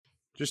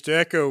Just to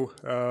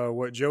echo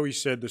what Joey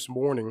said this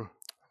morning,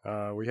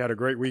 we had a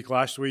great week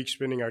last week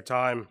spending our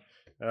time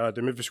at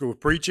the Memphis School of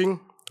Preaching.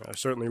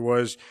 Certainly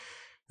was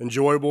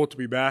enjoyable to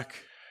be back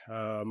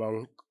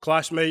among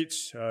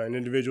classmates and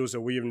individuals that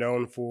we have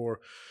known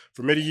for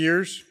many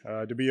years,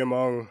 to be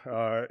among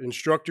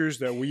instructors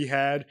that we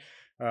had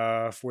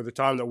for the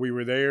time that we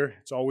were there.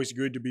 It's always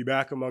good to be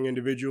back among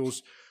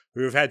individuals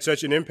who have had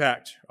such an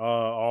impact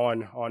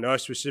on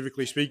us,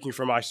 specifically speaking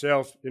for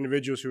myself,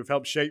 individuals who have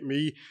helped shape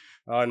me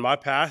in my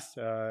path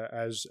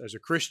as a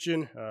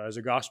Christian, as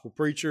a gospel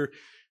preacher.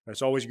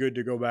 It's always good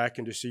to go back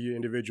and to see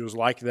individuals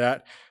like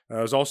that. It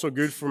was also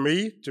good for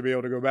me to be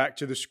able to go back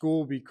to the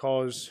school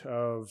because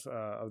of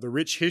the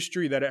rich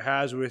history that it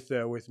has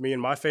with me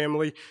and my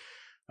family.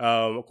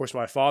 Of course,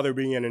 my father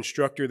being an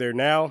instructor there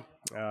now,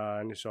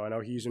 and so I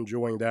know he's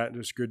enjoying that.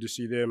 It's good to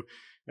see them.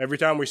 Every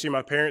time we see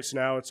my parents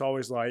now, it's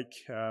always like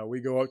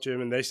we go up to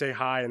them and they say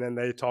hi, and then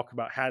they talk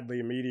about Hadley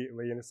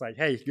immediately, and it's like,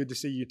 hey, good to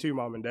see you too,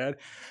 Mom and Dad.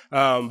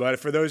 But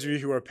for those of you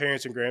who are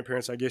parents and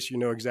grandparents, I guess you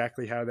know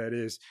exactly how that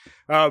is.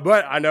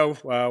 But I know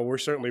we're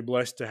certainly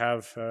blessed to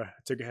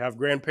have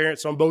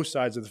grandparents on both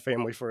sides of the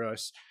family for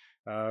us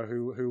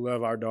who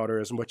love our daughter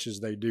as much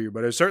as they do.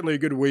 But it's certainly a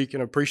good week,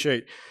 and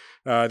appreciate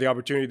the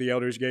opportunity the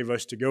elders gave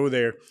us to go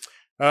there.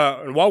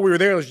 And while we were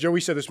there, as Joey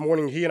said this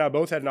morning, he and I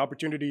both had an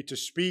opportunity to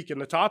speak, and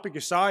the topic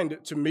assigned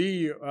to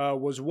me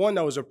was one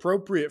that was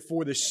appropriate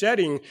for the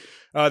setting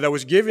that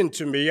was given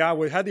to me. I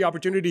had the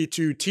opportunity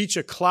to teach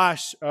a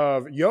class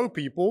of young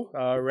people,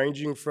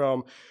 ranging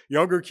from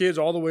younger kids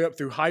all the way up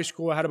through high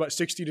school. I had about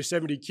 60 to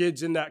 70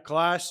 kids in that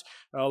class,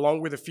 along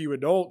with a few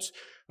adults.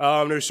 It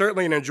was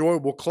certainly an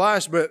enjoyable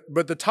class, but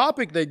the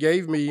topic they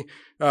gave me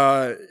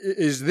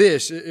is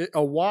this: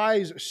 a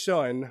wise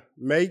son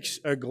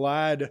makes a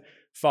glad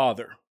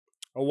father.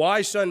 A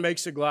wise son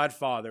makes a glad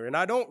father. And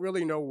I don't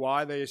really know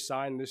why they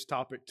assigned this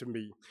topic to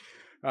me,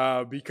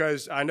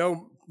 because I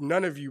know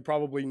none of you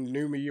probably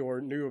knew me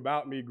or knew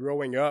about me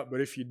growing up, but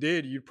if you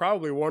did, you're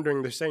probably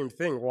wondering the same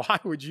thing. Why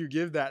would you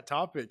give that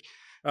topic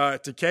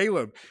to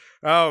Caleb?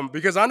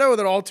 Because I know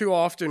that all too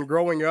often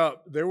growing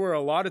up, there were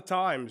a lot of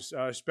times,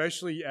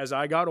 especially as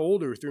I got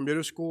older through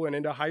middle school and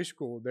into high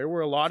school, there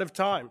were a lot of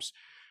times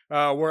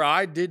where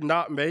I did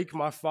not make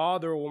my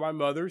father or my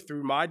mother,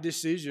 through my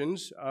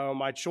decisions,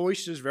 my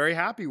choices, very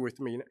happy with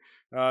me.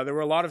 There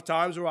were a lot of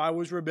times where I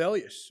was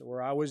rebellious,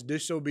 where I was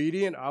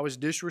disobedient, I was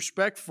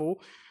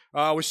disrespectful.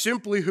 I was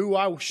simply who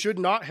I should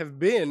not have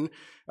been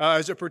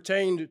as it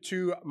pertained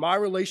to my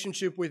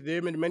relationship with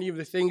them and many of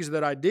the things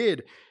that I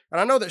did.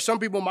 And I know that some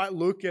people might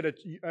look at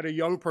a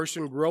young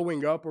person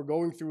growing up or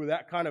going through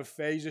that kind of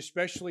phase,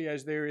 especially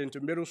as they're into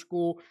middle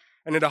school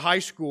and into high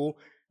school,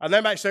 and they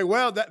might say,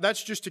 well,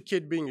 that's just a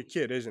kid being a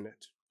kid, isn't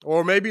it?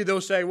 Or maybe they'll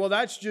say, well,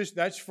 that's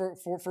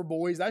for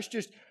boys. That's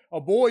just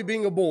a boy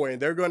being a boy,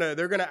 and they're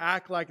gonna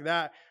act like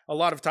that a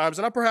lot of times.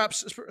 And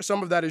perhaps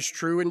some of that is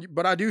true,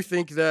 but I do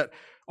think that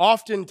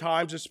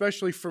oftentimes,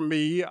 especially for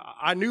me,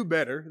 I knew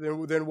better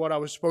than what I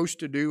was supposed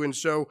to do, and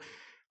so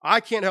I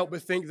can't help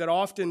but think that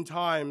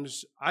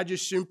oftentimes I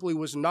just simply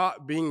was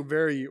not being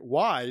very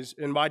wise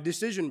in my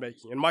decision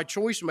making and my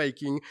choice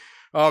making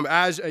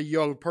as a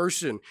young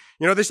person.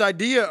 You know, this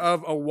idea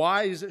of a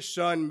wise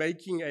son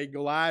making a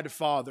glad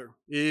father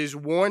is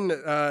one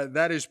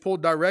that is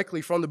pulled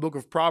directly from the book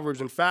of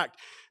Proverbs. In fact,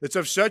 it's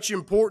of such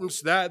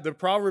importance that the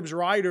Proverbs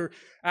writer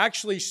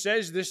actually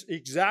says this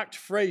exact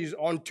phrase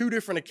on two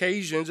different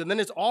occasions, and then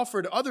it's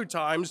offered other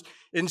times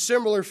in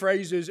similar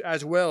phrases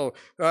as well.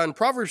 In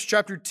Proverbs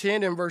chapter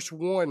 10 and verse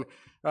 1,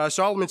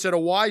 Solomon said, "A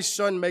wise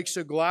son makes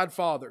a glad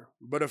father,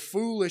 but a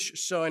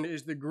foolish son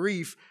is the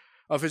grief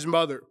of his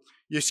mother."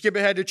 You skip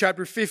ahead to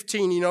chapter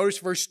 15, you notice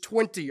verse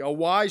 20, "A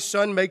wise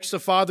son makes a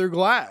father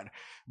glad,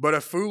 but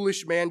a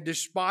foolish man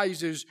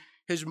despises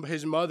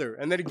his mother."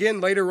 And then again,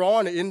 later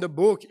on in the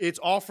book, it's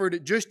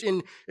offered just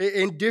in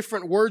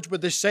different words, but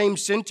the same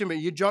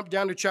sentiment. You jump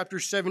down to chapter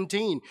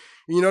 17,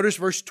 and you notice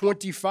verse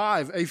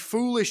 25, "A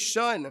foolish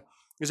son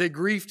is a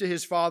grief to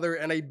his father,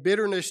 and a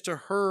bitterness to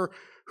her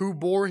who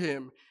bore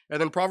him." And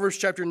then Proverbs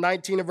chapter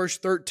 19 and verse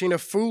 13, "A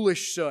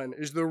foolish son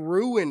is the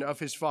ruin of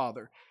his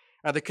father,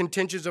 and the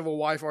contentions of a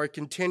wife are a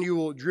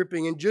continual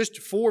dripping." In just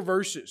 4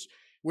 verses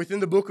within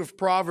the book of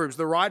Proverbs,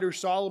 the writer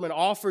Solomon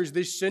offers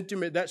this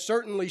sentiment that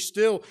certainly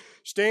still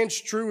stands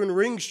true and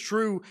rings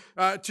true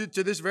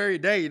to this very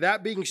day.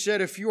 That being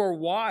said, if you are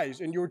wise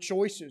in your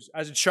choices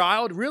as a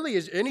child, really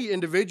as any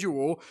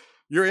individual,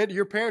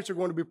 your parents are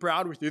going to be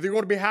proud with you. They're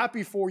going to be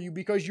happy for you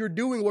because you're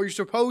doing what you're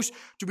supposed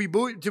to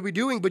be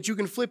doing, but you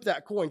can flip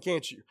that coin,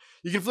 can't you?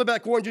 You can flip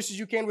that coin just as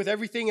you can with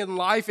everything in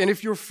life. And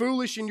if you're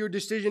foolish in your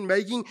decision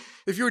making,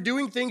 if you're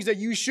doing things that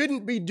you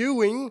shouldn't be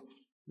doing,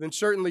 then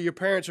certainly your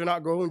parents are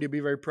not going to be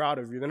very proud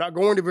of you. They're not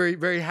going to be very,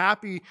 very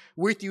happy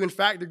with you. In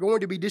fact, they're going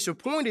to be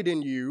disappointed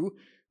in you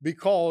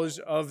because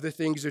of the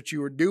things that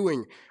you are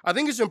doing. I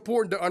think it's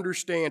important to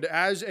understand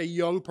as a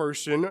young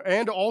person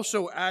and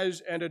also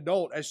as an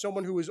adult, as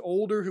someone who is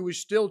older, who is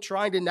still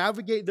trying to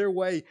navigate their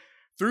way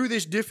through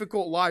this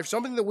difficult life,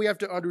 something that we have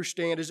to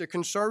understand as it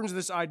concerns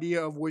this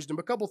idea of wisdom.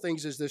 A couple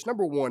things is this.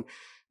 Number one,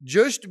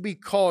 just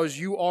because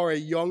you are a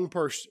young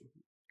person,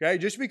 okay,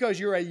 just because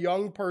you're a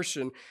young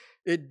person,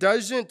 it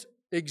doesn't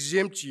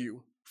exempt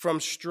you from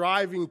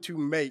striving to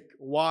make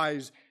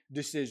wise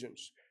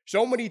decisions.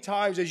 So many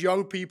times as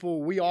young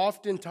people, we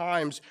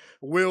oftentimes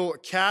will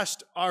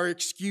cast our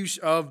excuse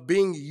of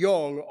being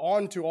young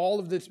onto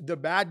all of the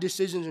bad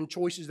decisions and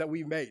choices that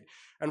we've made.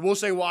 And we'll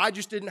say, well, I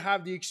just didn't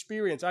have the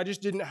experience. I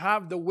just didn't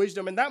have the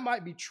wisdom. And that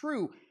might be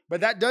true,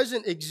 but that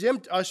doesn't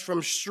exempt us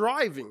from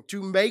striving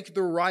to make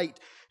the right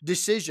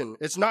decision.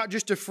 It's not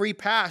just a free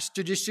pass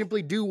to just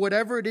simply do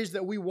whatever it is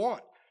that we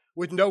want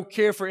with no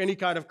care for any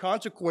kind of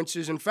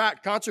consequences. In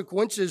fact,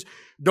 consequences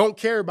don't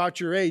care about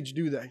your age,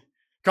 do they?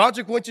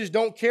 Consequences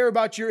don't care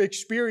about your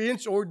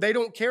experience, or they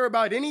don't care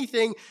about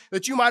anything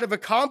that you might have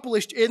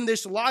accomplished in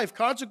this life.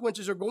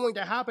 Consequences are going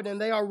to happen,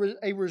 and they are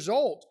a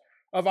result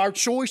of our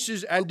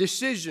choices and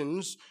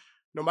decisions,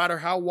 no matter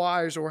how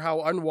wise or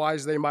how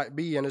unwise they might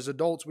be. And as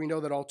adults, we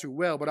know that all too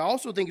well. But I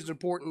also think it's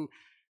important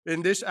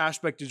in this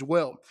aspect as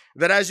well,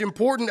 that as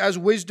important as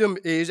wisdom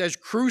is, as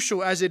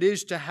crucial as it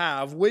is to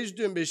have,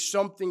 wisdom is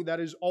something that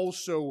is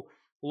also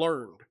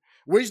learned.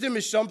 Wisdom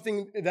is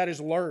something that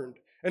is learned.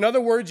 In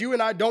other words, you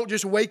and I don't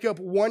just wake up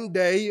one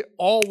day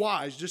all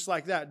wise, just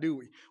like that, do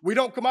we? We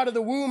don't come out of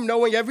the womb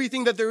knowing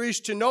everything that there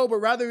is to know, but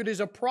rather it is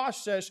a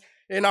process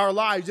in our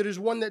lives. It is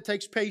one that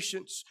takes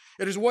patience.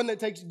 It is one that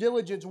takes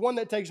diligence, one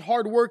that takes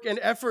hard work and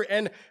effort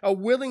and a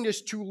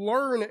willingness to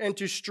learn and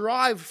to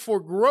strive for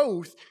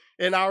growth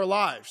in our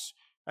lives.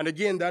 And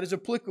again, that is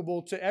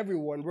applicable to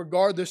everyone,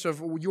 regardless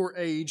of your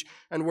age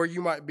and where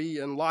you might be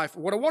in life.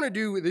 What I want to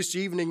do this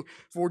evening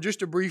for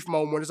just a brief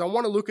moment is I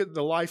want to look at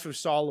the life of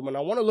Solomon. I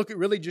want to look at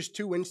really just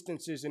two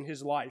instances in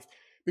his life,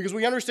 because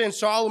we understand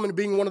Solomon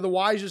being one of the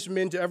wisest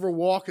men to ever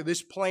walk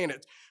this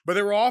planet. But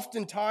there were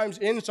often times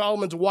in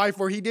Solomon's life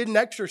where he didn't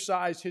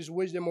exercise his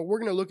wisdom, and we're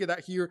going to look at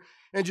that here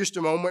in just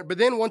a moment. But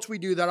then once we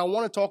do that, I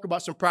want to talk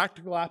about some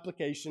practical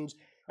applications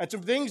and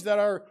some things that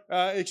are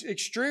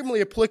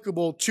extremely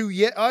applicable to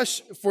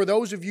us, for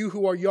those of you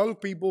who are young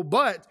people,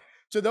 but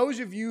to those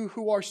of you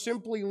who are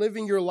simply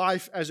living your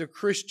life as a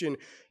Christian.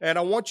 And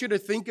I want you to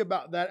think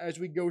about that as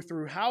we go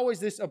through. How is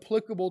this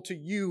applicable to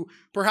you?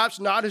 Perhaps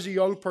not as a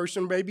young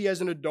person, maybe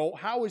as an adult.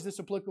 How is this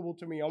applicable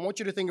to me? I want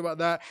you to think about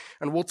that,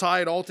 and we'll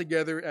tie it all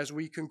together as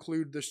we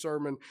conclude the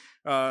sermon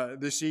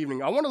this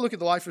evening. I want to look at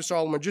the life of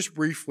Solomon just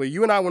briefly.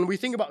 You and I, when we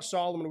think about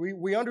Solomon,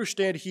 we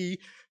understand he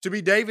to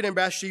be David and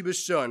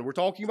Bathsheba's son. We're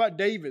talking about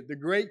David, the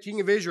great king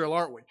of Israel,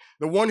 aren't we?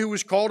 The one who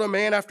was called a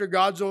man after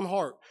God's own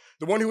heart.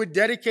 The one who had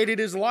dedicated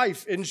his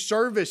life in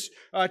service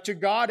to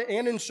God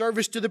and in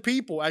service to the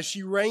people as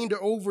he reigned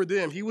over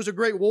them. He was a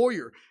great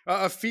warrior,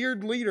 a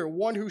feared leader,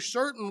 one who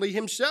certainly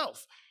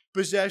himself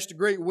possessed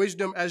great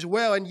wisdom as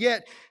well. And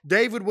yet,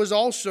 David was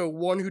also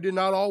one who did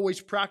not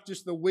always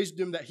practice the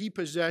wisdom that he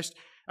possessed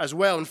as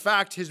well. In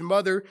fact, his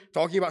mother,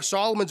 talking about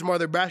Solomon's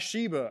mother,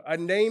 Bathsheba, a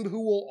name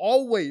who will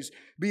always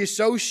be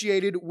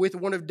associated with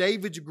one of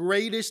David's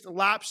greatest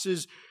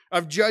lapses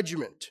of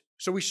judgment.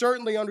 So we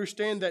certainly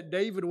understand that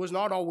David was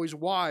not always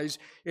wise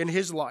in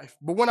his life.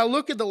 But when I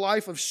look at the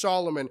life of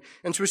Solomon,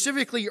 and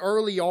specifically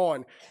early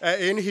on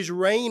in his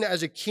reign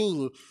as a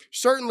king,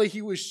 certainly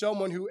he was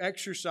someone who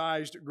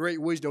exercised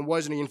great wisdom,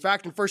 wasn't he? In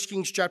fact, in 1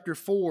 Kings chapter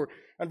 4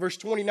 and verse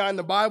 29,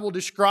 the Bible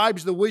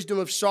describes the wisdom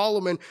of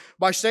Solomon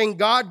by saying,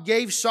 God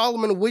gave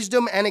Solomon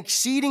wisdom and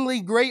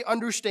exceedingly great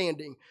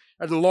understanding,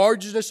 and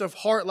largeness of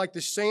heart like the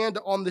sand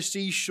on the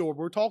seashore.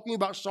 We're talking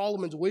about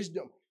Solomon's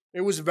wisdom.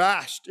 It was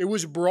vast, it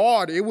was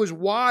broad, it was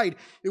wide,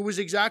 it was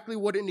exactly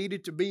what it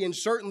needed to be, and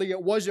certainly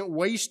it wasn't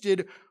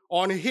wasted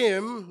on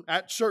him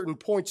at certain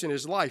points in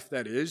his life,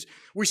 that is.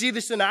 We see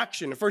this in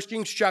action in 1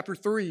 Kings chapter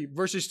 3,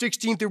 verses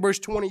 16 through verse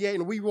 28,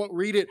 and we won't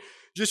read it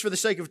just for the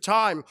sake of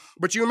time.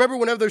 But you remember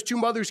whenever those two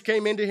mothers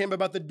came into him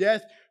about the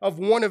death of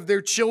one of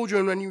their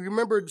children, and you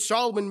remember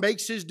Solomon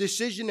makes his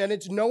decision, and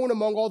it's known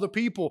among all the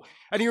people.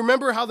 And you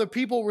remember how the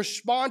people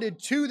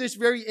responded to this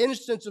very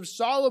instance of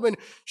Solomon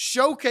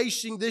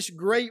showcasing this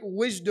great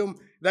wisdom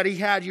that he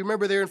had. You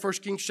remember there in 1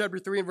 Kings chapter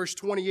 3 and verse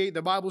 28,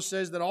 the Bible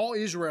says that all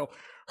Israel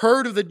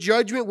heard of the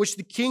judgment which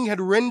the king had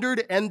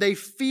rendered, and they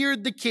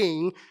feared the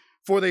king,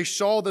 for they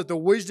saw that the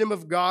wisdom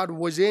of God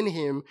was in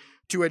him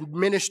to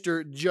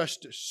administer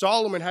justice.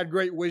 Solomon had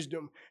great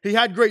wisdom. He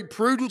had great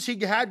prudence. He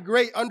had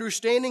great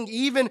understanding,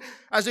 even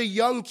as a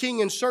young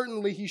king, and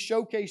certainly he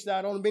showcased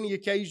that on many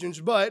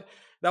occasions, but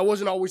that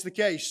wasn't always the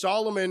case.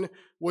 Solomon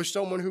was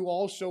someone who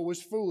also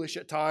was foolish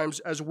at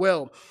times as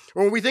well.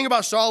 When we think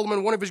about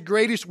Solomon, one of his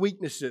greatest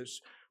weaknesses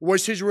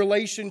was his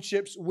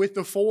relationships with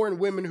the foreign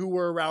women who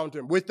were around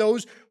him, with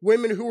those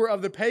women who were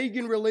of the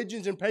pagan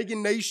religions and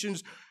pagan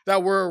nations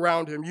that were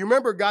around him. You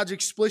remember God's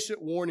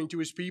explicit warning to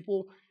his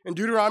people in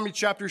Deuteronomy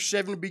chapter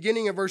 7,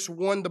 beginning of verse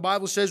 1, the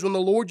Bible says, when the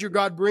Lord your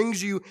God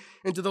brings you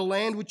into the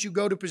land which you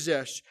go to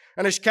possess,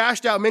 and has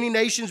cast out many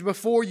nations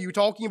before you,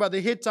 talking about the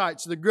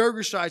Hittites, the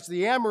Girgashites,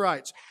 the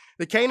Amorites,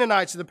 the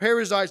Canaanites, the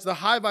Perizzites, the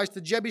Hivites, the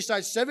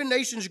Jebusites, 7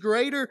 nations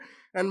greater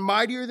and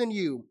mightier than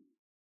you.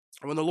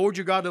 And when the Lord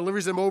your God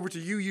delivers them over to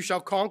you, you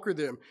shall conquer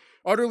them,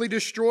 utterly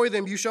destroy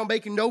them. You shall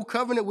make no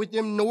covenant with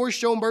them, nor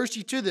show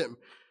mercy to them.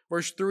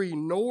 Verse 3,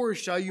 nor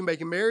shall you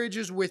make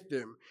marriages with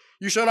them.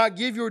 You shall not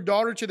give your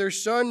daughter to their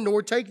son,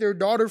 nor take their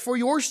daughter for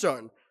your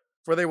son,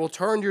 for they will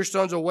turn your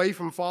sons away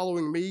from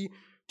following me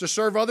to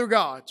serve other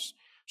gods.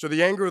 So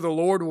the anger of the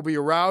Lord will be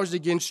aroused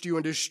against you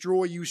and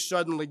destroy you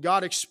suddenly.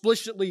 God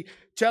explicitly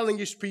telling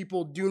his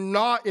people, do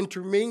not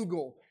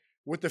intermingle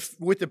with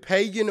the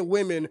pagan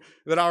women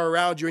that are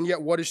around you. And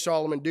yet what does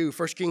Solomon do?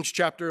 1 Kings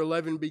chapter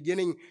 11,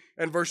 beginning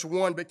in verse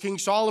 1. But King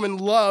Solomon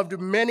loved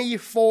many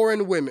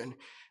foreign women,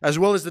 as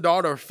well as the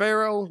daughter of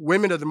Pharaoh,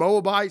 women of the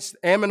Moabites,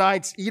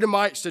 Ammonites,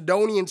 Edomites,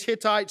 Sidonians,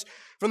 Hittites,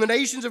 from the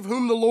nations of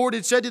whom the Lord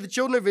had said to the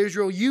children of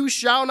Israel, you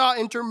shall not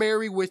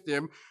intermarry with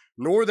them,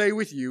 nor they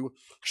with you.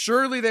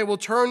 Surely they will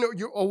turn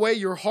away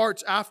your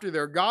hearts after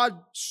their God.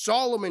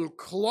 Solomon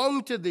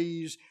clung to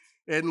these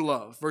in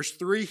love. Verse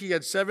 3, he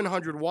had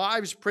 700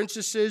 wives,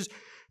 princesses,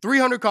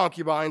 300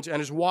 concubines, and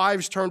his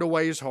wives turned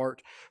away his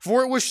heart.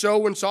 For it was so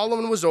when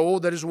Solomon was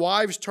old that his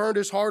wives turned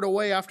his heart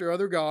away after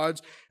other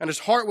gods, and his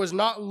heart was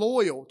not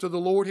loyal to the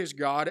Lord his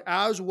God,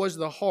 as was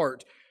the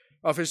heart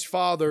of his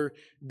father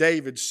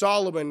David.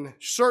 Solomon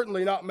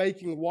certainly not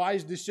making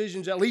wise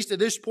decisions, at least at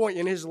this point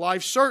in his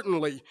life,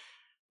 certainly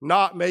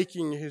not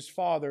making his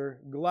father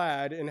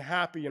glad and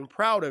happy and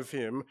proud of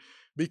him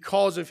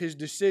because of his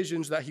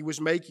decisions that he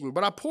was making.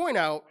 But I point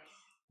out,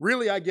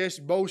 really, I guess,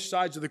 both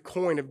sides of the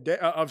coin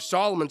of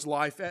Solomon's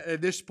life at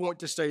this point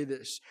to say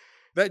this,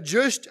 that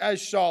just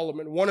as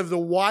Solomon, one of the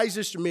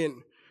wisest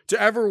men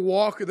to ever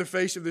walk the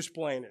face of this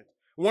planet,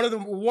 one of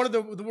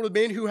the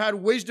men who had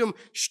wisdom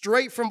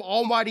straight from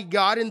Almighty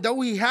God, and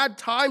though he had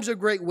times of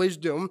great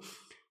wisdom,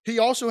 he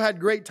also had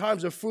great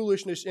times of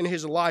foolishness in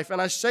his life. And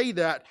I say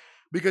that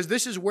because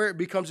this is where it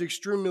becomes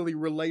extremely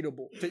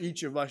relatable to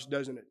each of us,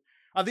 doesn't it?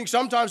 I think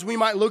sometimes we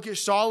might look at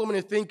Solomon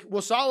and think,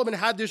 well, Solomon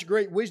had this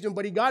great wisdom,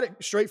 but he got it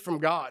straight from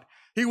God.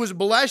 He was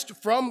blessed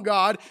from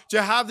God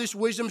to have this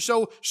wisdom,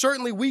 so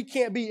certainly we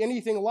can't be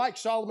anything like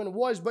Solomon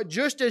was. But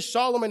just as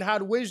Solomon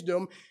had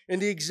wisdom in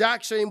the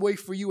exact same way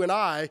for you and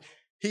I,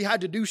 he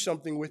had to do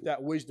something with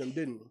that wisdom,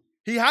 didn't he?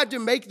 He had to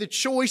make the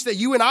choice that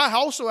you and I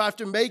also have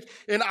to make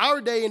in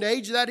our day and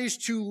age, that is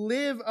to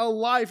live a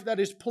life that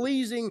is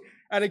pleasing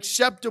and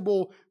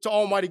acceptable to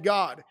Almighty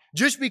God.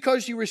 Just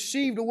because he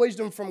received a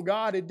wisdom from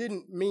God, it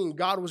didn't mean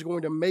God was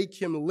going to make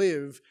him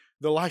live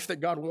the life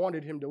that God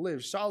wanted him to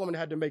live. Solomon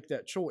had to make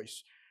that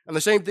choice. And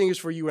the same thing is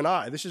for you and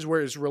I. This is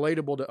where it's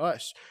relatable to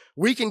us.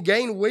 We can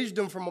gain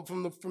wisdom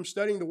from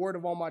studying the Word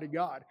of Almighty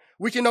God.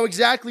 We can know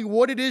exactly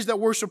what it is that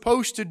we're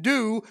supposed to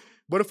do,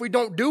 but if we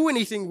don't do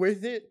anything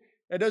with it,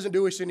 it doesn't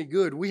do us any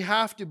good. We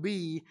have to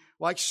be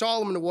like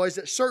Solomon was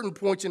at certain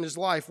points in his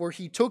life, where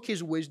he took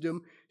his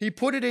wisdom, he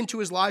put it into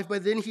his life,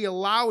 but then he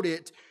allowed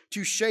it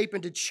to shape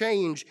and to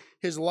change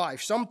his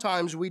life.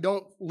 Sometimes we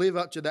don't live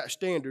up to that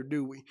standard,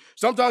 do we?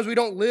 Sometimes we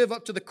don't live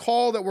up to the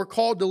call that we're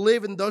called to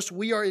live, and thus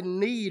we are in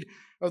need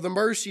of the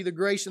mercy, the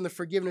grace, and the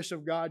forgiveness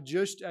of God,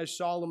 just as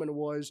Solomon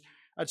was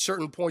at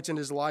certain points in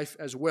his life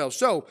as well.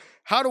 So,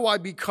 how do I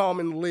become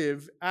and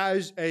live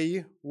as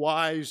a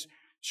wise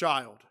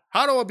child?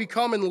 How do I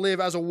become and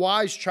live as a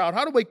wise child?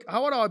 How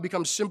do I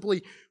become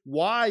simply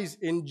wise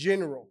in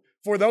general?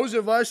 For those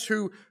of us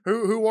who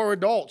are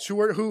adults,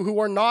 who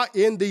are not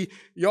in the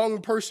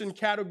young person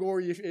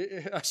category,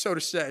 so to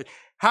say,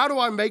 how do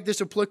I make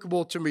this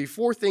applicable to me?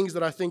 4 things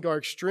that I think are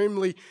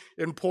extremely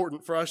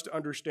important for us to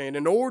understand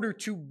in order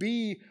to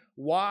be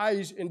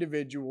wise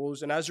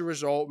individuals, and as a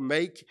result,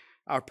 make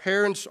our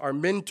parents, our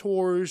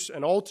mentors,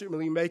 and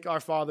ultimately make our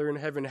Father in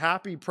heaven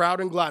happy,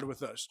 proud, and glad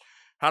with us.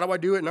 How do I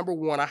do it? Number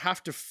 1, I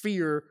have to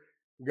fear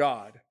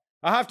God.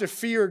 I have to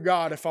fear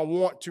God if I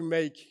want to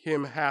make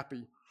him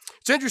happy.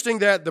 It's interesting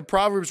that the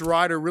Proverbs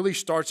writer really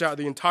starts out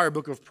the entire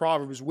book of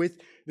Proverbs with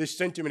this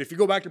sentiment. If you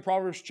go back to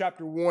Proverbs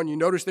chapter 1, you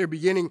notice they're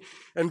beginning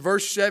in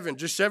verse 7.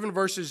 Just 7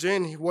 verses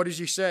in, what does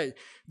he say?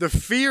 The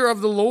fear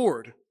of the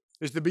Lord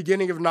is the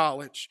beginning of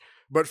knowledge,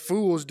 but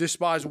fools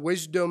despise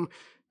wisdom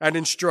and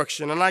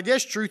instruction. And I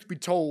guess, truth be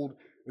told,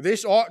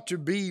 this ought to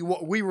be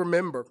what we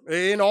remember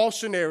in all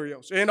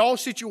scenarios, in all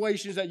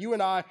situations that you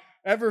and I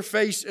ever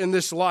face in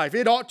this life.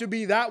 It ought to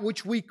be that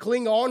which we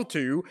cling on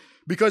to,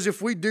 because if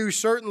we do,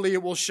 certainly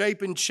it will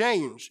shape and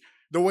change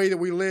the way that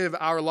we live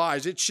our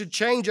lives. It should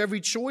change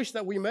every choice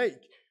that we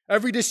make,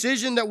 every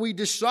decision that we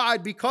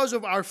decide, because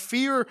of our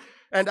fear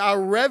and our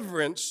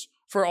reverence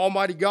for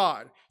Almighty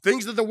God.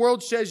 Things that the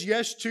world says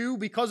yes to,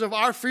 because of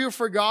our fear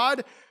for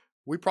God,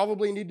 we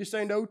probably need to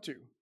say no to.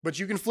 But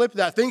you can flip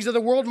that. Things that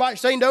the world might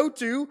say no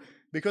to,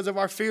 because of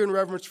our fear and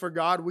reverence for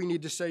God, we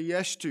need to say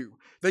yes to.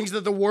 Things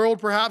that the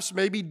world perhaps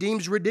maybe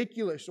deems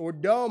ridiculous or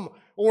dumb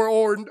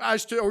or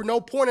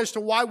no point as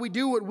to why we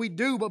do what we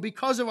do, but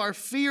because of our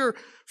fear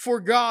for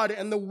God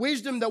and the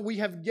wisdom that we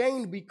have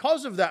gained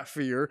because of that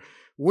fear,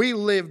 we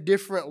live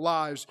different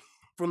lives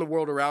from the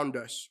world around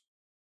us.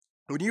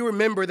 When you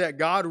remember that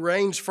God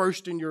reigns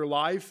first in your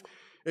life,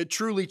 it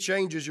truly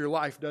changes your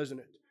life, doesn't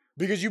it?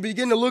 Because you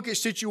begin to look at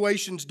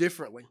situations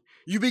differently.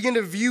 You begin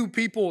to view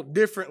people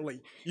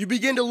differently. You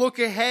begin to look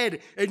ahead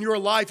in your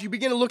life. You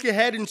begin to look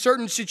ahead in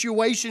certain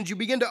situations. You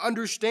begin to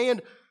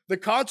understand the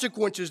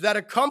consequences that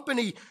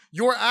accompany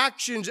your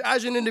actions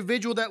as an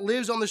individual that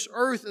lives on this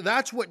earth.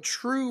 That's what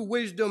true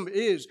wisdom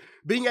is.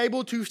 Being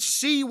able to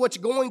see what's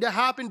going to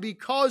happen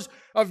because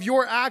of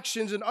your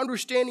actions and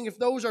understanding if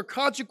those are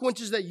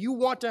consequences that you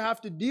want to have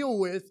to deal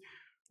with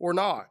or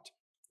not.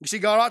 You see,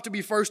 God ought to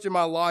be first in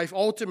my life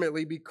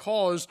ultimately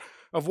because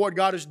of what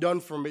God has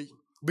done for me.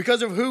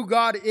 Because of who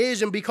God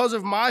is and because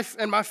of my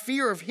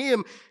fear of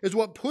Him is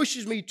what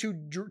pushes me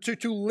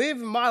to live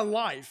my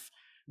life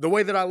the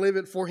way that I live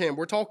it for Him.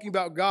 We're talking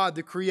about God,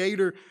 the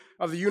creator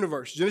of the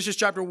universe. Genesis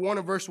chapter 1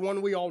 and verse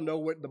 1, we all know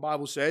what the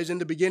Bible says. In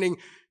the beginning,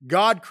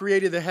 God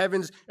created the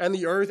heavens and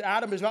the earth.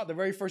 Adam is not the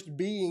very first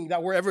being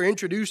that we're ever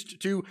introduced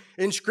to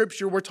in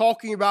Scripture. We're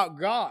talking about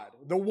God,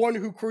 the one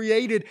who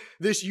created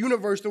this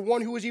universe, the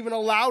one who has even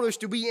allowed us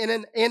to be in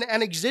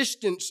an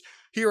existence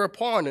here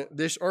upon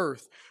this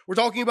earth. We're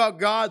talking about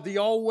God, the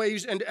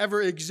always and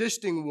ever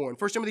existing one.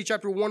 1 Timothy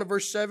chapter 1 and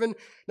verse 7,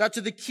 now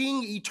to the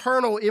King,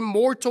 eternal,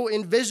 immortal,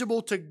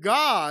 invisible, to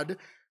God,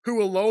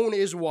 who alone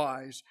is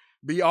wise,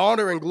 be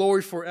honor and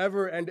glory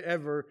forever and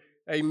ever.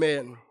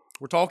 Amen.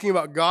 We're talking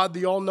about God,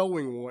 the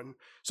all-knowing one.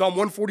 Psalm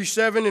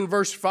 147 and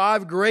verse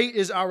 5, great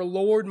is our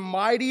Lord,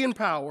 mighty in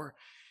power.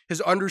 His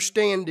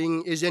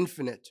understanding is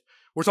infinite.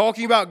 We're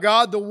talking about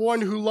God, the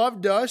one who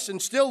loved us and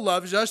still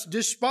loves us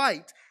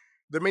despite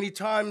the many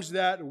times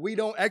that we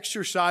don't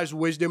exercise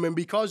wisdom, and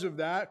because of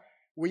that,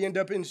 we end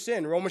up in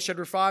sin. Romans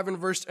chapter 5 and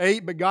verse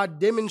 8, but God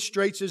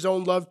demonstrates His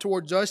own love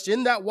towards us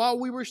in that while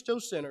we were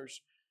still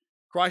sinners,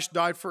 Christ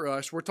died for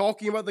us. We're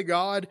talking about the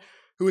God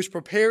who has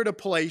prepared a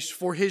place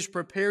for His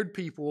prepared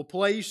people, a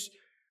place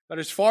that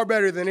is far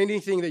better than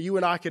anything that you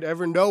and I could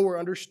ever know or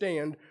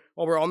understand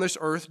while we're on this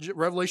earth.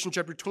 Revelation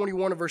chapter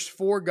 21 and verse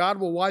 4, God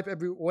will wipe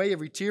away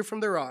every tear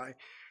from their eye.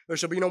 There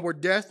shall be no more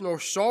death, nor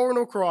sorrow,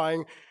 nor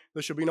crying.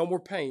 There shall be no more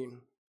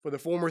pain, for the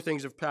former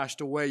things have passed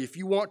away. If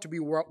you want to be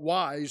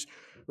wise,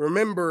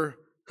 remember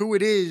who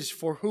it is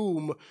for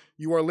whom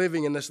you are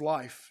living in this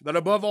life. That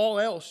above all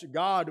else,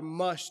 God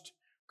must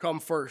come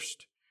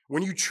first.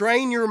 When you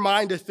train your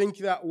mind to think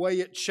that way,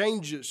 it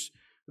changes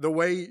the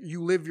way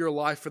you live your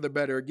life for the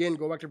better. Again,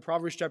 go back to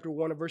Proverbs chapter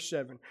 1 and verse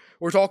 7.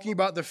 We're talking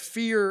about the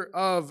fear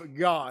of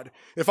God.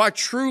 If I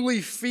truly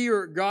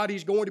fear God,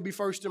 He's going to be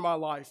first in my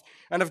life.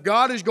 And if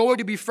God is going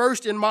to be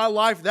first in my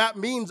life, that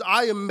means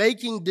I am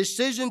making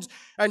decisions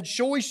and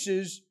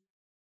choices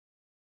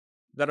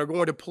that are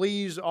going to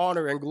please,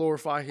 honor, and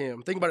glorify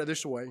Him. Think about it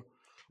this way.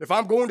 If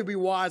I'm going to be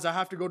wise, I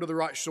have to go to the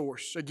right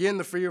source. Again,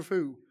 the fear of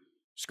who?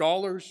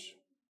 Scholars,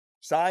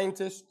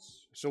 scientists,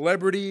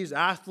 celebrities,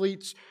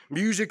 athletes,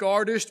 music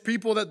artists,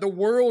 people that the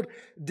world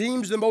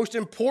deems the most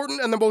important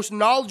and the most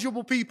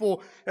knowledgeable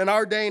people in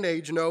our day and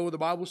age. No, the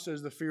Bible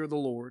says the fear of the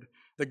Lord.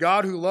 The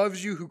God who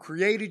loves you, who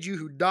created you,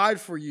 who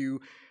died for you,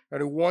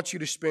 and who wants you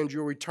to spend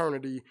your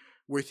eternity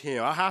with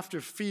Him. I have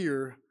to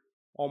fear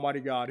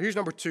Almighty God. Here's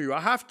number 2. I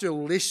have to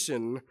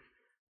listen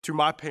to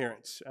my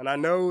parents. And I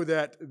know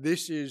that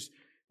this is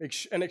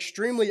an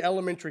extremely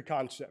elementary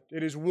concept.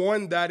 It is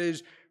one that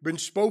has been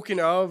spoken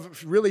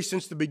of really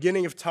since the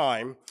beginning of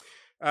time.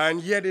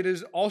 And yet it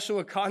is also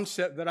a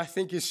concept that I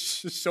think is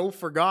so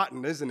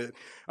forgotten, isn't it?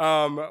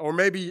 Or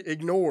maybe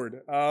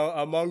ignored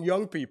among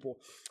young people.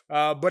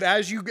 But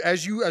as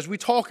we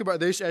talk about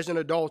this as an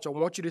adult, I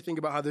want you to think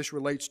about how this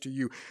relates to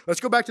you. Let's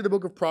go back to the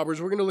book of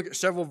Proverbs. We're going to look at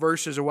several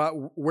verses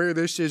about where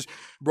this is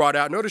brought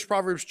out. Notice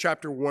Proverbs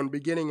chapter 1,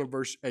 beginning in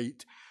verse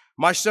 8.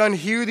 My son,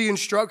 hear the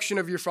instruction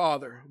of your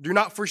father. Do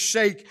not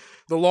forsake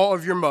the law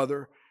of your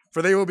mother,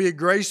 for they will be a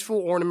graceful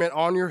ornament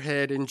on your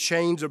head and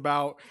chains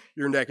about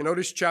your neck. And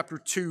notice chapter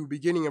 2,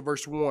 beginning in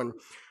verse 1.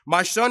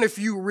 My son, if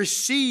you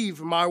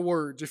receive my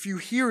words, if you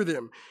hear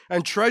them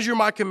and treasure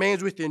my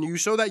commands within you,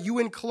 so that you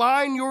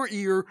incline your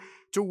ear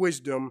to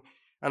wisdom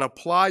and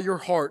apply your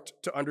heart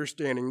to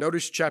understanding.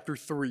 Notice chapter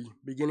 3,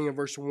 beginning in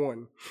verse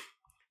 1.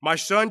 My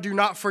son, do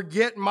not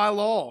forget my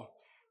law,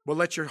 but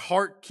let your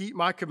heart keep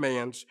my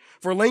commands.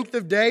 For length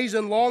of days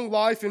and long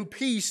life and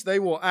peace they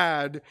will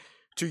add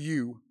to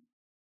you.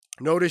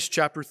 Notice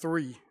chapter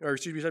 3,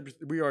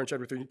 we are in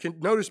chapter 3.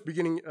 Notice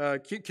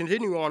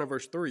continuing on in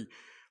verse 3.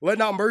 Let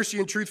not mercy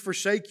and truth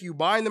forsake you.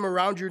 Bind them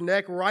around your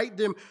neck. Write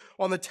them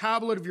on the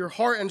tablet of your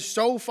heart, and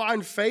so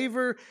find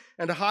favor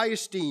and high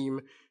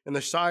esteem in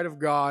the sight of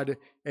God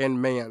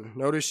and man.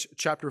 Notice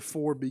chapter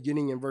 4,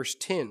 beginning in verse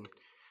 10.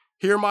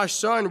 Hear, my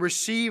son,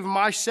 receive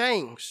my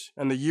sayings,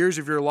 and the years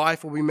of your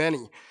life will be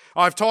many.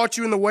 I've taught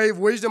you in the way of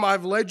wisdom.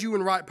 I've led you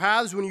in right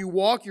paths. When you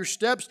walk, your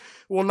steps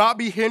will not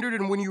be hindered,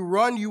 and when you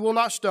run, you will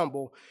not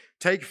stumble.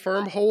 Take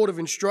firm hold of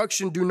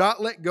instruction. Do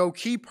not let go.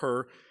 Keep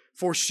her,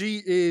 for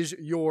she is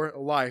your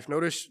life.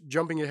 Notice,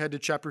 jumping ahead to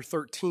chapter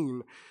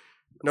 13,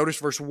 notice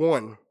verse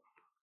 1.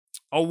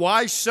 A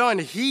wise son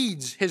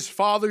heeds his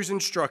father's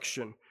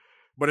instruction,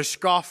 but a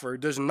scoffer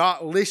does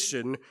not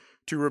listen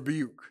to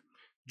rebuke.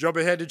 Jump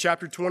ahead to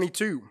chapter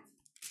 22.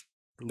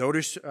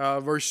 Notice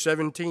verse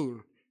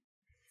 17.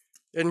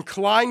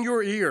 Incline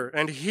your ear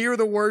and hear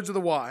the words of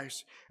the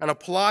wise, and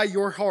apply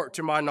your heart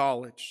to my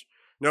knowledge.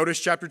 Notice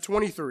chapter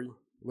 23.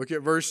 Look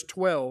at verse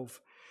 12.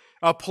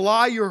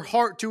 Apply your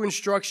heart to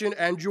instruction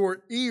and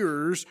your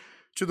ears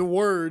to the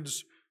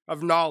words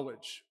of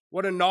knowledge.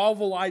 What a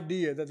novel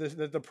idea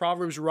that the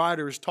Proverbs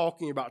writer is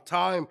talking about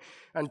time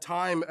and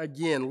time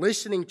again.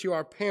 Listening to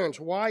our parents.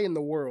 Why in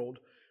the world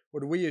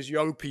would we as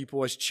young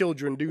people, as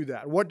children, do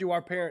that? What do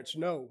our parents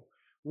know?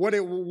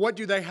 What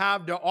do they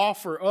have to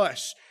offer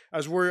us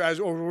as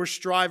we're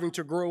striving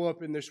to grow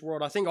up in this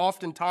world? I think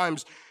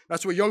oftentimes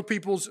that's what young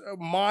people's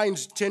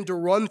minds tend to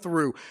run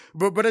through.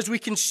 But as we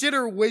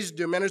consider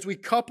wisdom and as we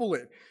couple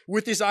it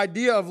with this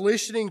idea of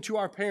listening to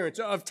our parents,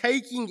 of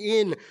taking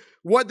in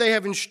what they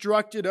have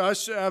instructed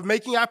us, of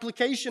making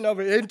application of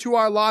it into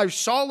our lives,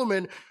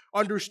 Solomon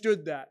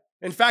understood that.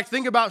 In fact,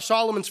 think about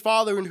Solomon's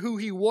father and who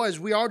he was.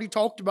 We already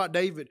talked about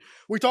David.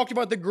 We talked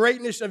about the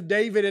greatness of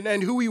David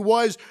and who he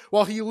was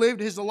while he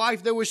lived his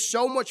life. There was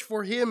so much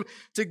for him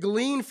to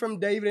glean from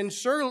David, and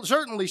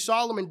certainly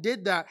Solomon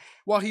did that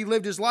while he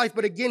lived his life.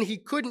 But again, he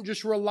couldn't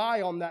just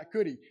rely on that,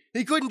 could he?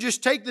 He couldn't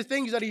just take the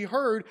things that he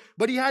heard,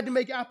 but he had to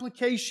make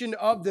application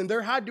of them.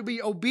 There had to be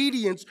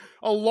obedience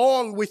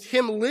along with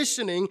him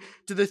listening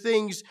to the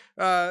things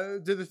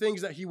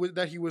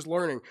that he was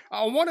learning.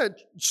 I want to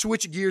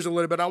switch gears a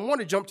little bit. I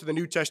want to jump to the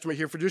New Testament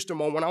here for just a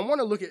moment. I want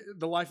to look at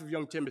the life of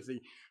young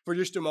Timothy for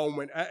just a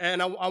moment,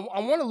 and I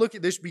want to look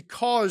at this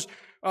because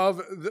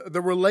of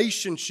the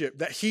relationship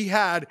that he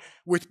had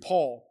with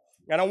Paul.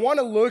 And I want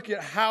to look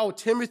at how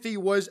Timothy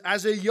was,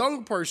 as a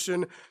young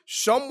person,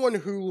 someone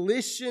who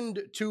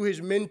listened to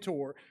his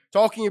mentor,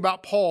 talking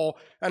about Paul,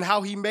 and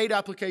how he made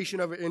application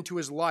of it into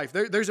his life.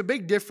 There's a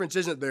big difference,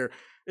 isn't there,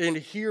 in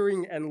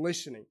hearing and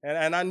listening.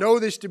 And I know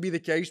this to be the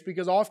case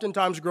because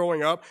oftentimes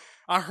growing up,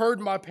 I heard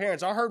my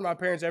parents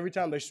every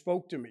time they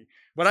spoke to me,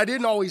 but I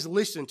didn't always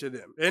listen to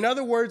them. In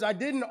other words, I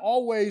didn't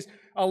always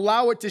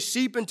allow it to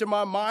seep into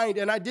my mind,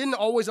 and I didn't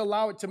always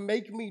allow it to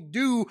make me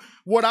do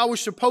what I was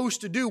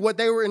supposed to do, what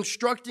they were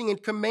instructing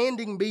and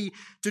commanding me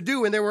to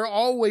do, and there were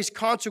always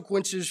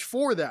consequences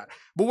for that.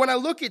 But when I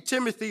look at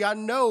Timothy, I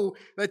know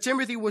that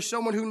Timothy was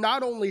someone who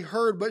not only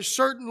heard, but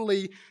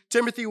certainly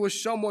Timothy was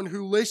someone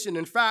who listened.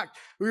 In fact,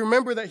 we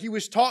remember that he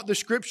was taught the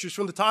scriptures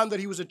from the time that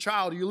he was a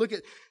child. You look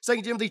at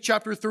 2 Timothy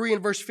chapter 3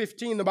 and verse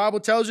 15, the Bible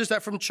tells us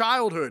that from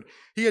childhood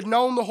he had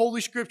known the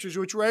Holy Scriptures,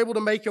 which were able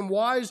to make him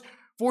wise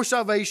for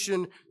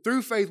salvation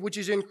through faith, which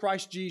is in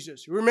Christ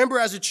Jesus. Remember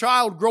as a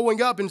child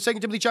growing up in 2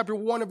 Timothy chapter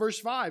 1 and verse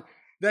 5,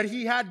 that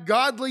he had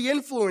godly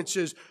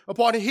influences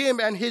upon him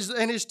and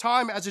his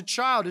time as a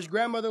child. His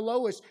grandmother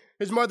Lois,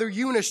 his mother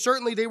Eunice,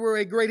 certainly they were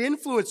a great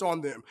influence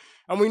on them.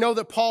 And we know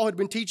that Paul had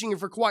been teaching him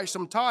for quite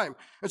some time.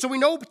 And so we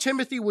know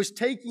Timothy was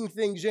taking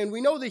things in.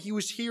 We know that he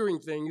was hearing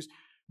things,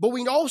 but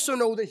we also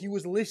know that he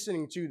was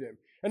listening to them.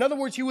 In other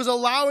words, he was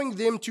allowing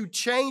them to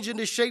change and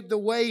to shape the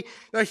way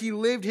that he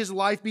lived his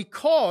life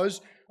because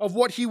of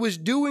what he was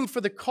doing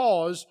for the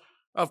cause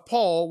of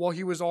Paul while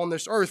he was on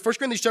this earth. 1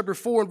 Corinthians chapter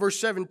 4 and verse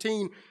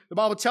 17, the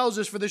Bible tells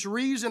us, for this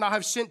reason I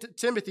have sent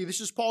Timothy.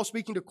 This is Paul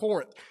speaking to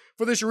Corinth.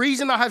 For this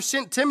reason I have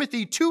sent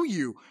Timothy to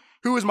you,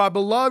 who is my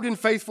beloved and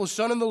faithful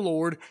son in the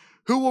Lord,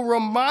 who will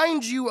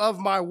remind you of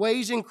my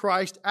ways in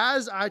Christ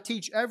as I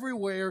teach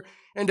everywhere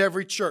and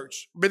every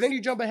church. But then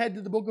you jump ahead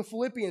to the book of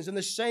Philippians, and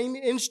the same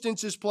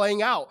instance is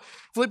playing out.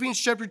 Philippians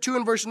chapter 2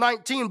 and verse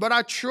 19, but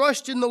I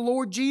trust in the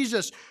Lord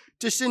Jesus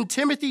to send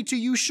Timothy to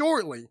you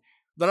shortly,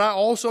 that I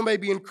also may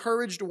be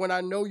encouraged when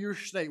I know your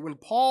state. When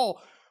Paul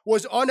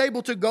was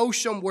unable to go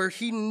somewhere,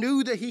 he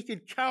knew that he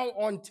could count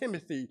on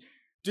Timothy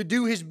to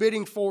do his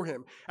bidding for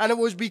him. And it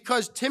was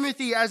because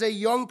Timothy, as a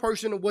young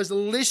person, was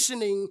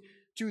listening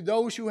to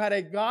those who had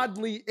a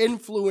godly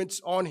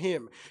influence on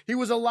him. He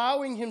was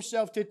allowing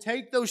himself to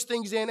take those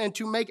things in and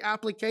to make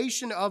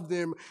application of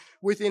them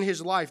within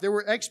his life. There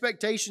were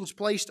expectations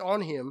placed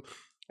on him,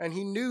 and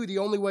he knew the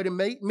only way to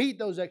meet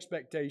those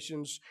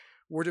expectations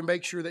were to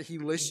make sure that he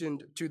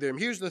listened to them.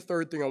 Here's the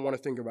third thing I want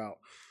to think about.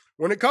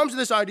 When it comes to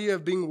this idea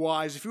of being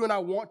wise, if you and I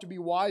want to be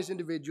wise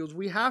individuals,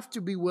 we have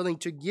to be willing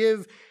to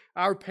give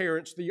our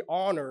parents the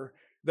honor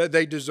that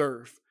they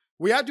deserve.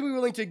 We have to be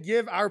willing to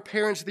give our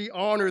parents the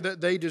honor that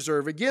they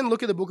deserve. Again,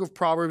 look at the book of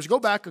Proverbs. Go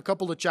back a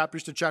couple of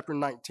chapters to chapter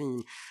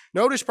 19.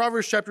 Notice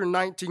Proverbs chapter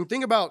 19.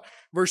 Think about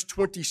verse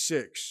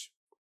 26.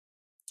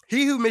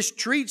 He who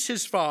mistreats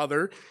his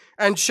father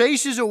and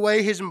chases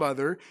away his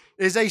mother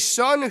is a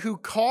son who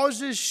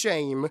causes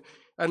shame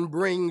and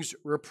brings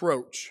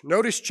reproach.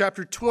 Notice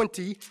chapter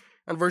 20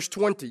 and verse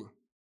 20.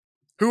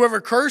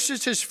 Whoever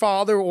curses his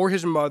father or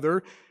his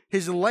mother,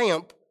 his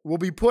lamp will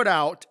be put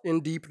out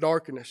in deep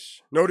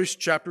darkness. Notice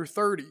chapter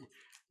 30,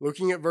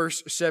 looking at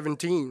verse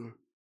 17.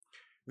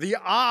 The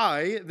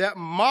eye that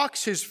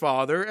mocks his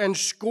father and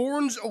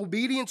scorns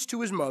obedience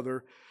to his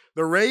mother,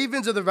 the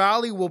ravens of the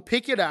valley will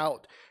pick it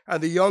out,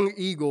 and the young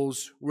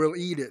eagles will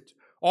eat it.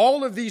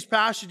 All of these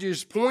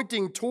passages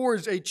pointing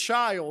towards a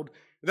child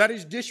that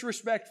is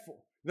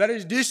disrespectful, that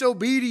is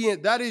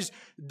disobedient, that is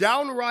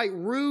downright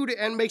rude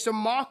and makes a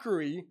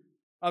mockery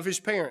of his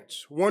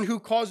parents, one who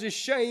causes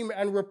shame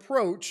and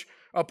reproach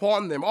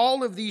upon them.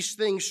 All of these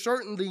things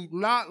certainly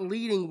not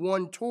leading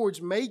one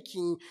towards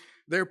making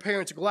their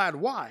parents glad.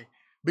 Why?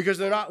 Because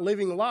they're not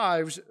living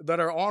lives that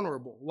are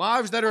honorable,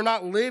 lives that are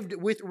not lived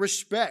with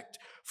respect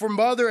for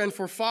mother and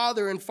for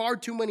father. And far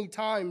too many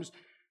times,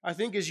 I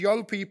think as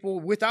young people,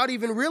 without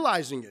even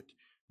realizing it,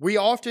 we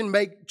often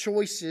make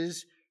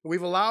choices.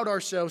 We've allowed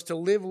ourselves to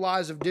live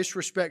lives of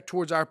disrespect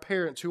towards our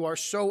parents who are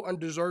so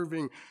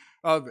undeserving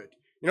of it.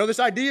 You know,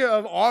 this idea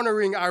of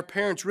honoring our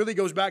parents really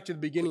goes back to the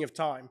beginning of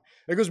time.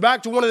 It goes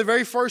back to one of the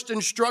very first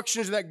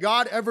instructions that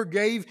God ever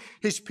gave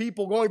his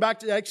people, going back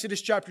to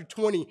Exodus chapter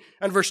 20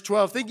 and verse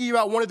 12, thinking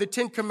about one of the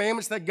 10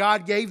 commandments that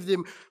God gave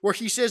them, where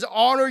he says,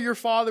 honor your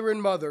father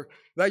and mother,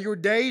 that your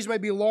days may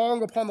be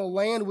long upon the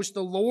land which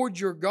the Lord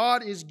your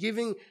God is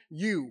giving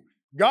you.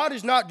 God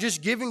is not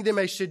just giving them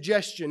a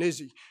suggestion, is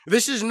he?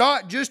 This is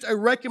not just a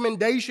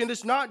recommendation.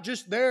 It's not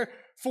just there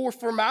for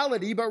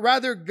formality, but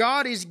rather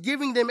God is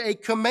giving them a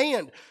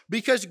command,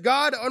 because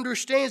God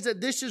understands that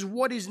this is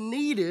what is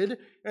needed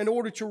in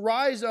order to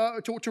raise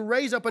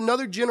up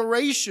another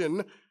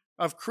generation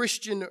of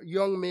Christian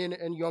young men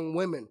and young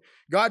women.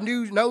 God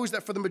knows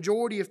that for the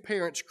majority of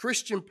parents,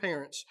 Christian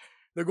parents,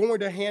 they're going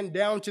to hand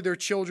down to their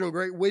children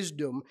great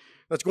wisdom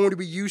that's going to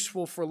be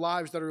useful for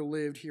lives that are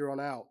lived here on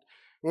out.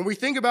 When we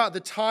think about the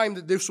time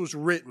that this was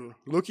written,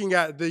 looking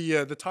at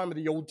the time of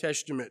the Old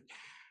Testament,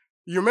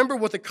 you remember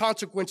what the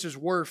consequences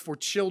were for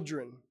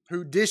children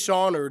who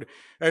dishonored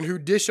and who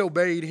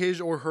disobeyed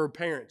his or her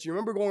parents. You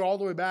remember going all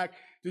the way back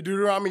to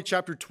Deuteronomy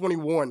chapter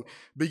 21,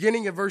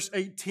 beginning at verse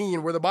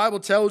 18, where the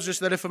Bible tells us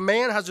that if a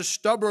man has a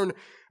stubborn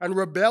and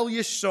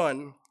rebellious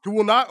son who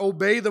will not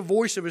obey the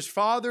voice of his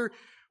father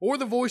or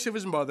the voice of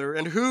his mother,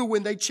 and who,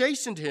 when they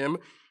chastened him,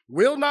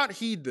 will not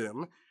heed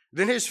them,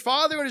 then his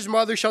father and his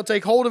mother shall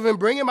take hold of him,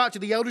 bring him out to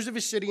the elders of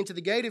his city and to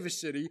the gate of his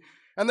city,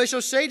 and they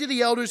shall say to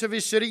the elders of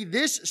his city,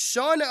 this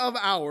son of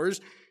ours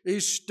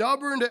is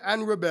stubborn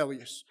and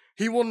rebellious.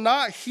 He will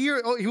not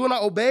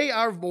obey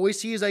our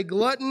voice. He is a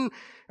glutton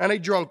and a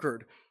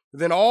drunkard.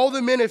 Then all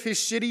the men of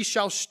his city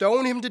shall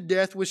stone him to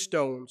death with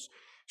stones.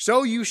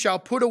 So you shall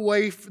put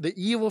away the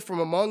evil from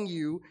among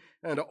you,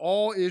 and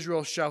all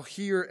Israel shall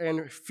hear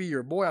and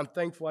fear. Boy, I'm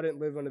thankful I didn't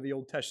live under the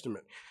Old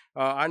Testament.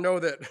 I know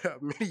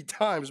that many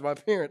times my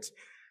parents,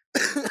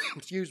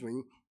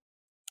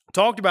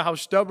 talked about how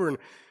stubborn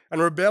and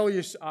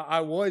rebellious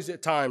I was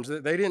at times.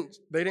 They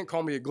didn't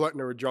call me a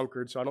glutton or a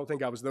drunkard, so I don't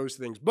think I was those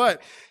things.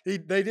 But they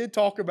did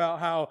talk about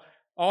how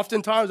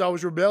oftentimes I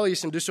was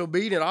rebellious and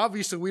disobedient.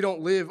 Obviously, we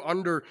don't live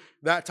under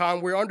that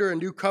time. We're under a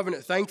new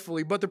covenant,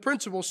 thankfully. But the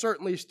principle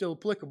certainly is still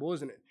applicable,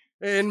 isn't it?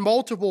 In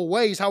multiple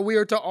ways, how we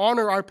are to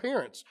honor our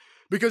parents.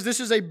 Because this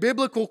is a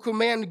biblical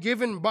command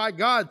given by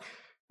God.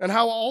 And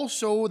how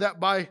also that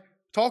by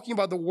talking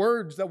about the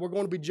words that we're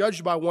going to be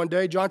judged by one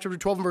day, John chapter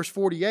 12 and verse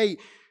 48,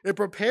 it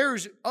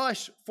prepares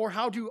us for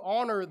how to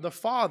honor the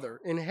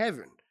Father in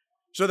heaven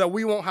so that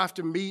we won't have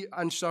to meet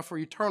and suffer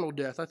eternal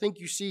death. I think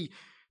you see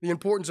the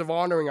importance of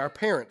honoring our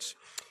parents.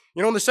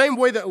 You know, in the same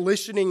way that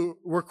listening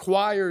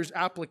requires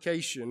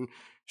application,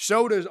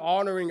 so does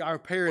honoring our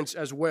parents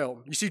as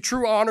well. You see,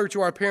 true honor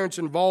to our parents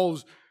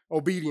involves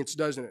obedience,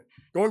 doesn't it?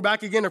 Going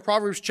back again to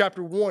Proverbs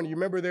chapter 1, you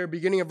remember there,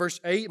 beginning of verse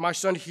 8, my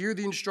son, hear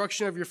the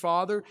instruction of your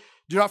father.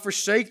 Do not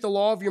forsake the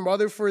law of your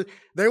mother, for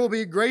they will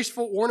be a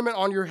graceful ornament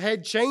on your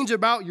head, chains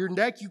about your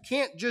neck. You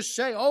can't just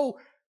say, oh,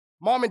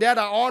 mom and dad,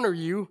 I honor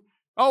you.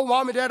 Oh,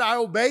 mom and dad, I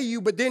obey you,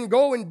 but then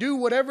go and do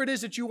whatever it is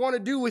that you want to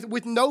do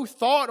with no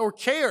thought or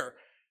care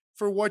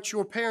for what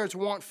your parents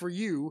want for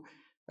you.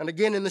 And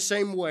again, in the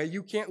same way,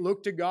 you can't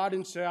look to God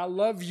and say, I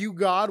love you,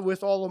 God,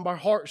 with all of my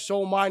heart,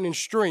 soul, mind, and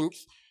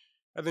strength,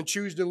 and then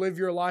choose to live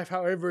your life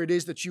however it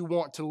is that you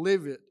want to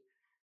live it.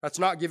 That's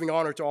not giving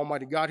honor to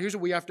Almighty God. Here's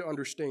what we have to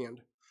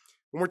understand.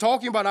 When we're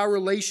talking about our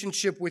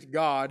relationship with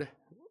God,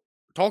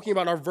 talking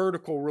about our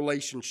vertical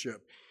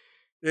relationship,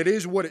 it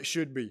is what it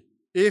should be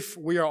if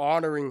we are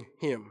honoring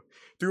Him.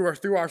 Through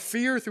our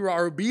fear, through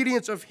our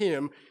obedience of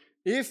Him,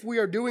 if we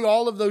are doing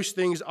all of those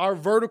things, our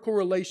vertical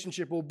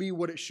relationship will be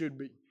what it should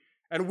be.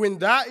 And when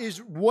that is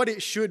what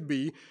it should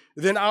be,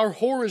 then our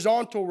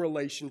horizontal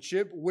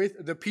relationship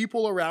with the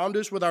people around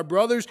us, with our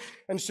brothers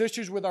and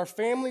sisters, with our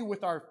family,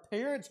 with our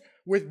parents,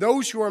 with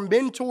those who are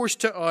mentors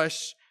to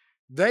us,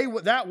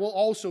 that will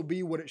also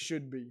be what it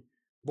should be.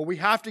 But we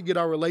have to get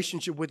our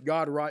relationship with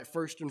God right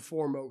first and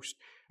foremost.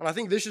 And I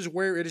think this is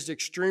where it is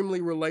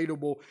extremely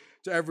relatable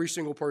to every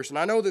single person.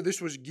 I know that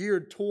this was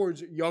geared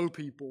towards young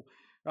people,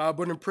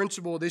 but in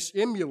principle, this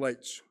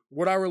emulates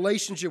what our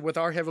relationship with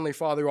our Heavenly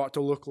Father ought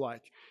to look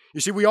like. You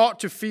see, we ought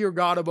to fear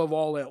God above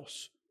all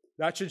else.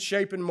 That should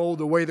shape and mold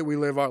the way that we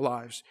live our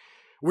lives.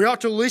 We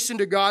ought to listen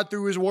to God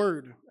through His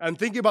Word and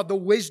think about the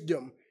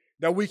wisdom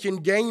that we can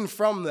gain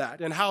from that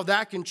and how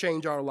that can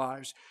change our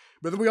lives.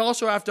 But then we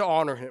also have to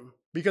honor Him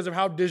because of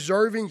how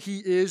deserving He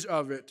is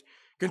of it,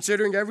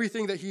 considering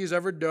everything that He has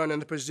ever done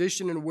and the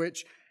position in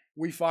which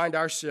we find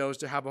ourselves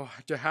to have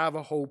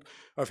a hope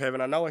of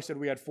heaven. I know I said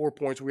we had 4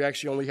 points. We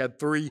actually only had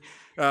three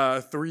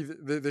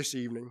this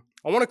evening.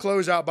 I want to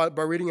close out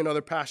by reading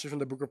another passage from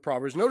the book of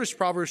Proverbs. Notice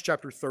Proverbs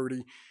chapter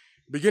 30,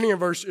 beginning in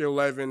verse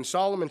 11.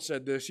 Solomon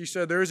said this. He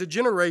said, "There is a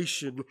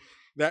generation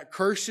that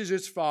curses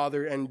its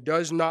father and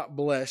does not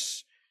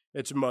bless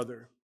its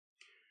mother."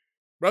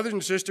 Brothers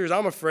and sisters,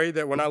 I'm afraid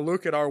that when I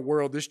look at our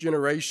world, this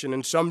generation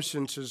in some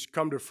sense has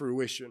come to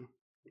fruition.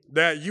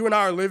 That you and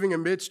I are living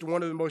amidst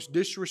one of the most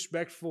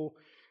disrespectful,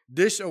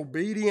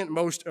 disobedient,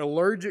 most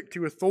allergic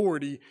to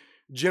authority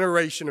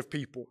generation of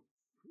people.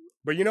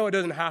 But you know, it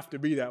doesn't have to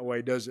be that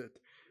way, does it?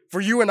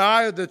 For you and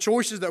I, the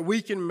choices that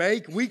we can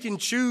make, we can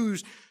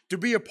choose to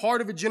be a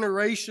part of a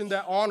generation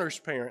that honors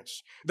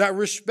parents, that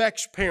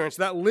respects parents,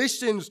 that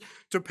listens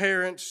to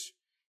parents,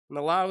 and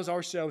allows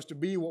ourselves to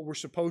be what we're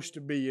supposed to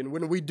be. And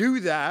when we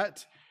do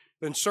that,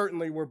 then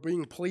certainly we're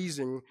being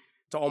pleasing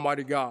to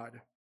Almighty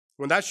God.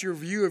 When that's your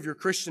view of your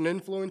Christian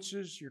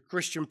influences, your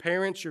Christian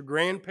parents, your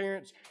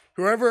grandparents,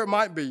 whoever it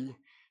might be,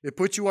 it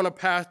puts you on a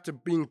path to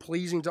being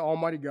pleasing to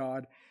Almighty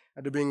God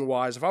and to being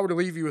wise. If I were to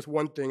leave you with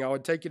one thing, I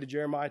would take you to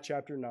Jeremiah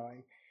chapter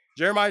 9.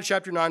 Jeremiah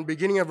chapter 9,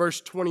 beginning of verse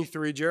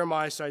 23,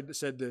 Jeremiah said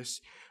this,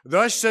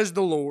 "Thus says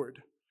the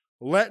Lord,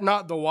 let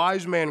not the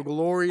wise man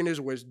glory in his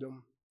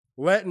wisdom,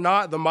 let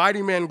not the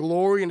mighty man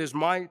glory in his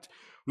might,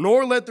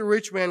 nor let the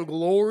rich man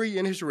glory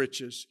in his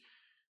riches.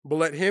 But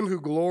let him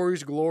who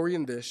glories glory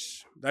in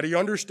this, that he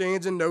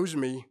understands and knows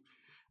me,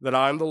 that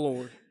I am the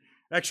Lord,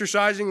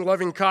 exercising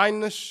loving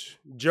kindness,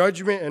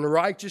 judgment, and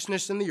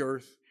righteousness in the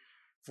earth.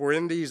 For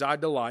in these I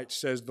delight,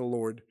 says the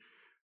Lord."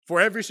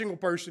 For every single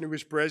person who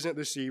is present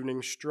this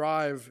evening,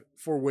 strive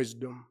for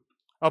wisdom.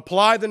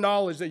 Apply the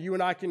knowledge that you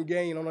and I can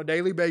gain on a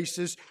daily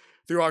basis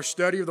through our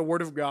study of the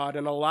Word of God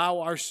and allow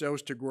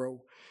ourselves to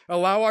grow.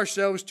 Allow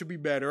ourselves to be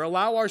better.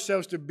 Allow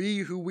ourselves to be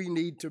who we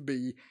need to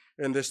be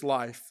in this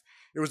life.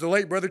 It was the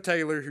late Brother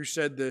Taylor who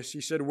said this.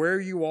 He said, "Where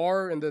you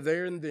are in the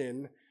there and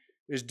then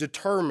is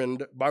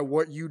determined by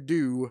what you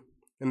do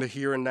in the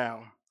here and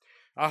now."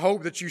 I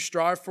hope that you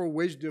strive for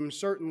wisdom,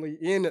 certainly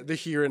in the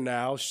here and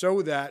now,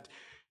 so that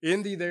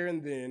in the there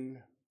and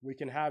then we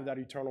can have that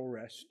eternal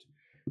rest.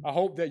 I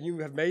hope that you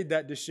have made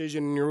that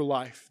decision in your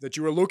life, that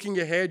you are looking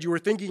ahead, you are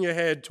thinking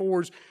ahead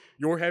towards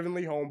your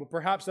heavenly home, but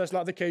perhaps that's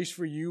not the case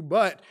for you,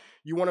 but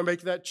you want to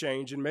make that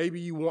change, and maybe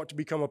you want to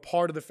become a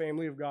part of the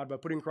family of God by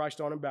putting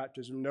Christ on in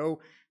baptism. Know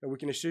that we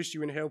can assist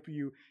you and help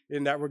you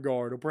in that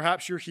regard. Or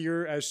perhaps you're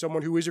here as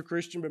someone who is a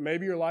Christian, but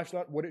maybe your life's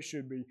not what it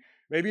should be.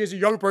 Maybe as a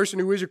young person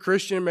who is a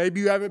Christian,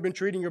 maybe you haven't been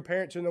treating your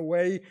parents in the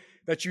way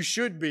that you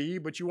should be,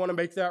 but you want to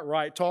make that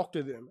right. Talk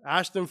to them.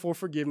 Ask them for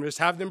forgiveness.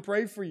 Have them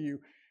pray for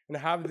you, and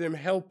have them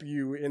help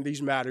you in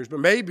these matters. But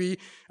maybe,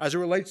 as it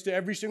relates to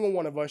every single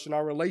one of us in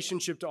our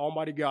relationship to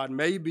Almighty God,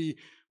 maybe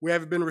we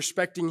haven't been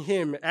respecting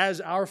Him as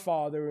our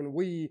Father and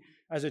we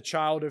as a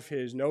child of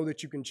His. Know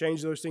that you can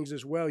change those things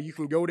as well. You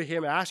can go to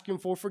Him, ask Him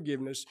for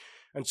forgiveness,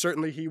 and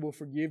certainly He will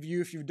forgive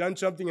you. If you've done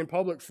something in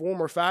public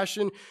form or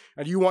fashion,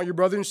 and you want your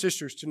brothers and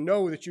sisters to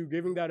know that you're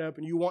giving that up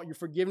and you want your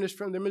forgiveness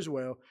from them as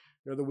well,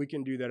 know that we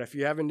can do that. If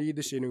you have a need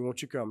this evening,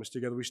 won't you come? As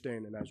together we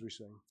stand and as we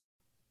sing.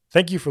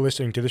 Thank you for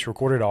listening to this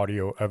recorded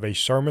audio of a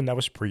sermon that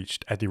was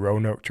preached at the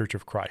Roanoke Church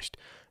of Christ.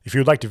 If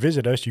you would like to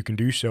visit us, you can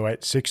do so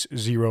at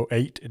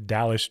 608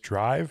 Dallas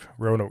Drive,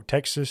 Roanoke,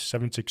 Texas,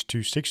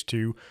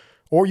 76262,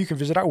 or you can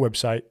visit our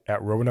website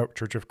at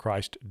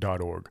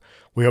roanokechurchofchrist.org.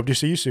 We hope to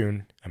see you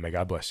soon, and may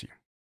God bless you.